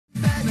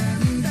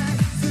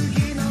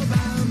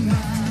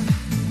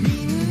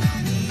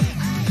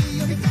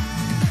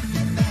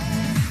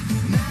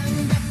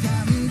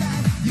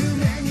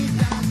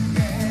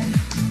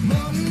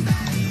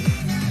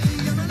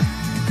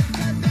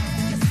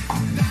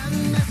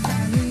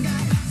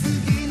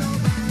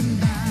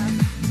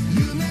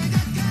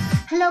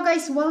Hello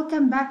guys,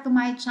 welcome back to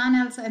my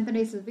channel. So in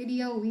today's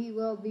video, we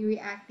will be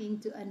reacting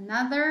to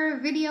another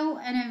video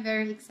and I'm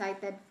very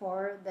excited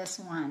for this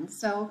one.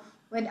 So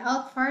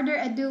without further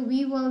ado,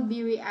 we will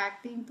be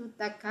reacting to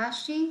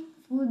Takashi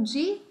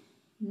Fujii,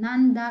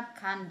 Nanda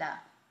Kanda,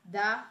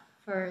 the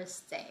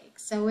first take.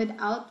 So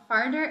without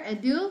further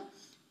ado,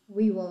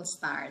 we will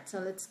start. So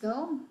let's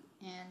go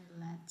and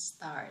let's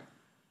start.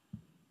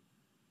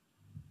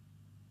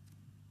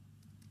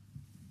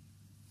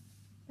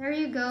 There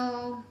you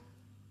go.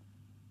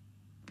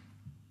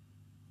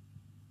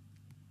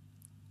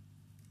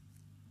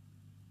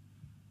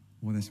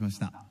 お待たせしまし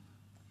た。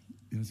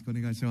よろしくお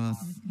願いしま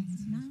す。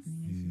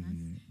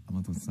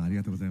天戸さんあり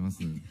がとうございます。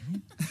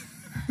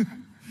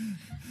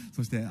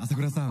そして朝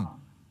倉さん。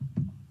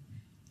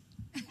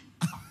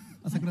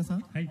朝倉さん。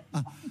はい。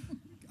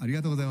あり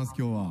がとうございます。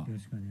今日は。よろ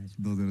しくお願いします。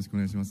どうぞよろしくお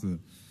願いします。いや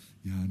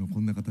こ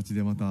んな形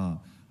でまたな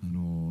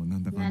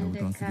んだかんだ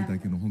歌わせていただ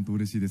けるの本当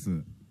嬉しいです。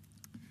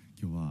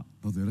今日は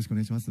どうぞよろしくお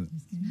願いします。よろ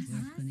しく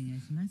お願い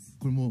します。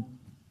これも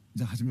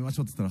じゃあ始めまし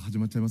ょうって言ったら始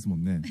まっちゃいますも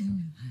んね。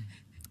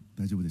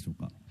大丈夫でしょう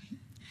か。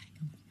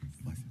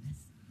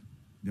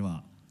では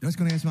よろし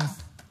くお願いしま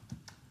す。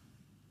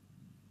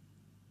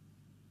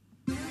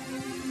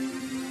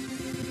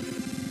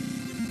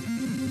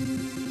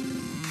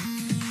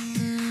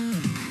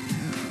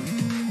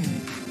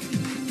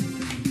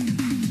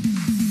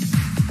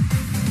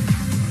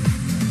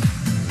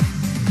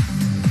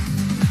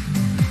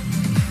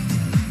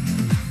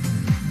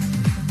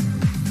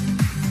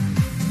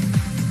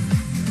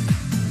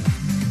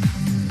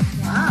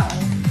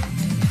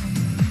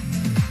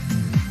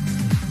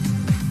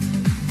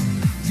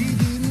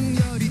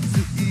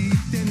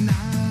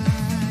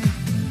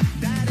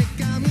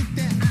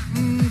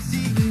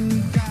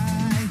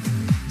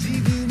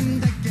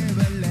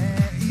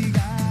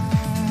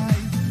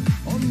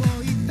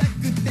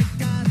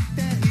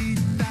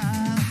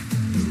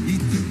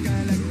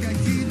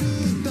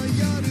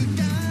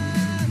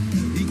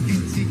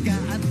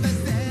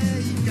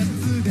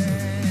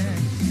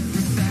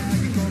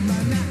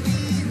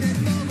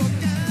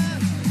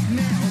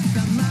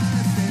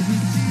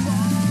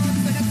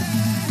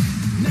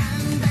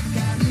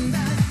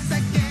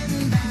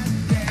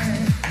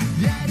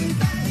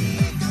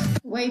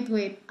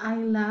Wait, I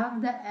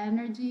love the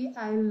energy,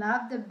 I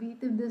love the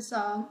beat of the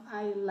song,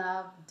 I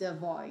love the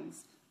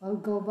voice. We'll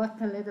go back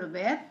a little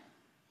bit.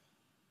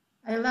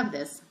 I love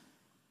this.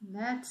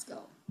 Let's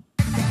go.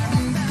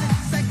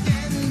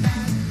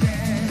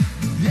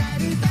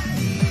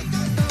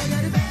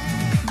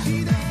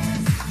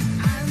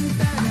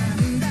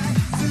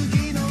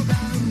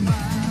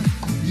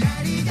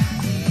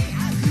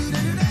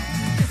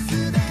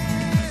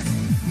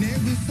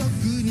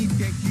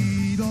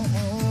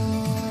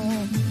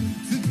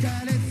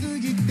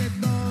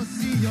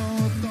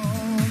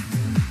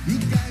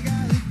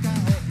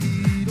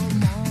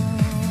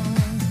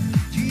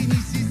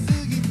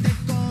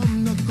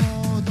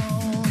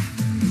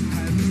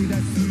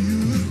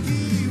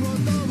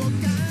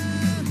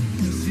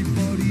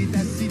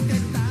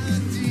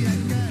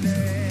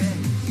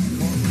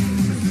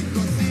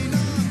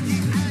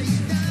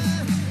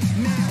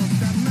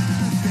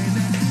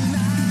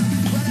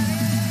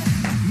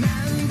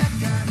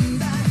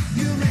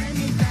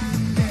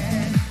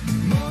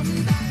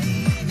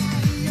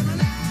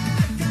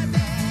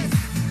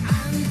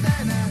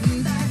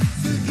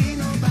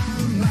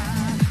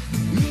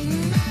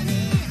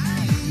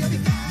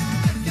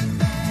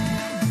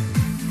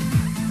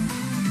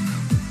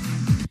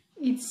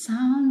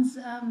 Sounds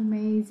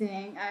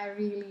amazing. I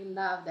really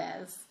love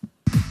this.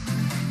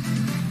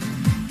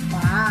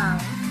 Wow.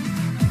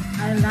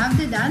 I love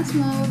the dance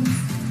moves.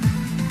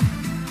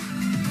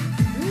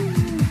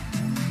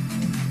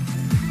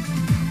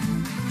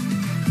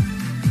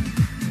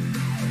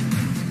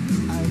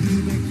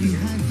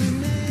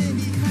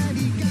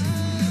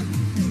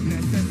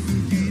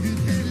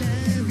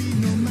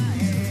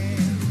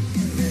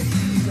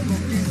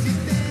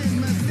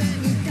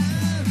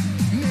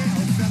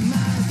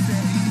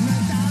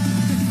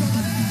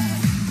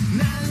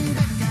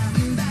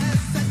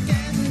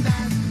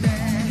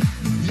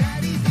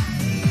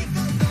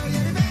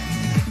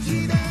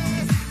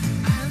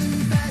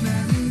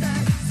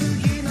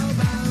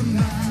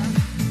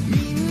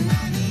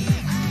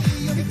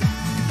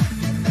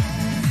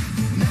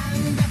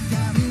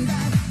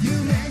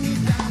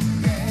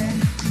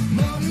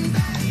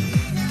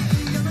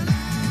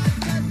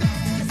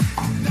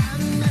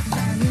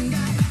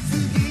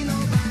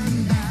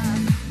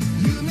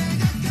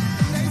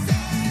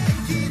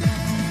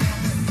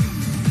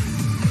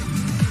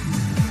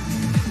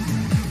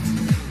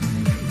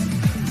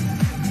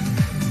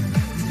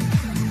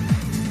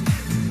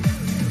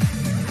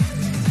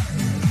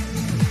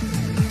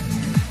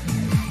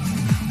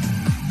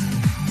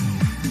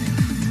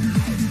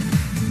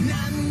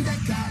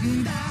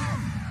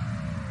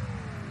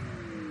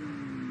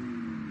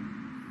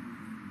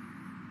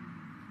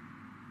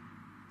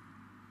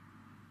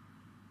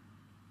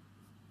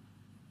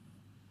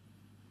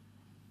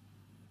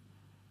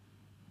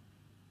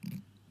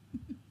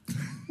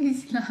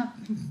 He's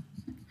laughing.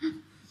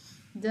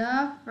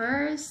 the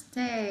first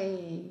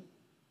take.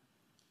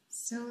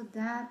 So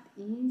that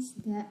is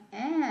the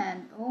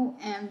end.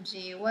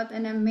 OMG, what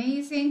an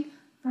amazing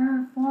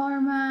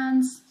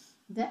performance.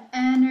 The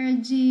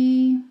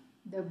energy,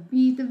 the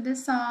beat of the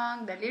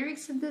song, the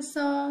lyrics of the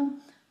song,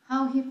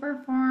 how he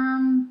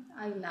performed.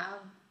 I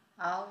love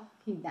how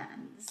he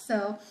danced.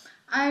 So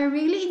I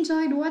really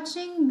enjoyed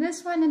watching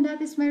this one, and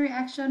that is my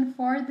reaction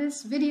for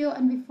this video.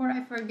 And before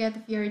I forget,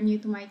 if you're new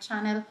to my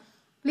channel,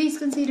 please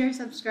consider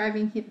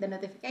subscribing, hit the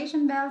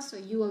notification bell so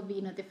you will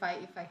be notified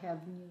if I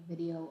have new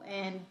video.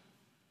 And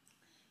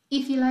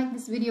if you like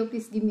this video,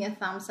 please give me a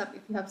thumbs up.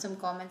 If you have some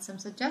comments, some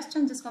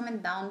suggestions, just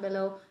comment down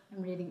below.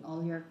 I'm reading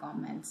all your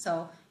comments.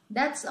 So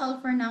that's all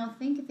for now.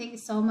 Thank you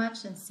so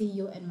much, and see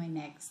you in my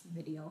next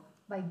video.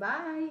 Bye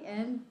bye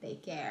and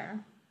take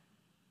care.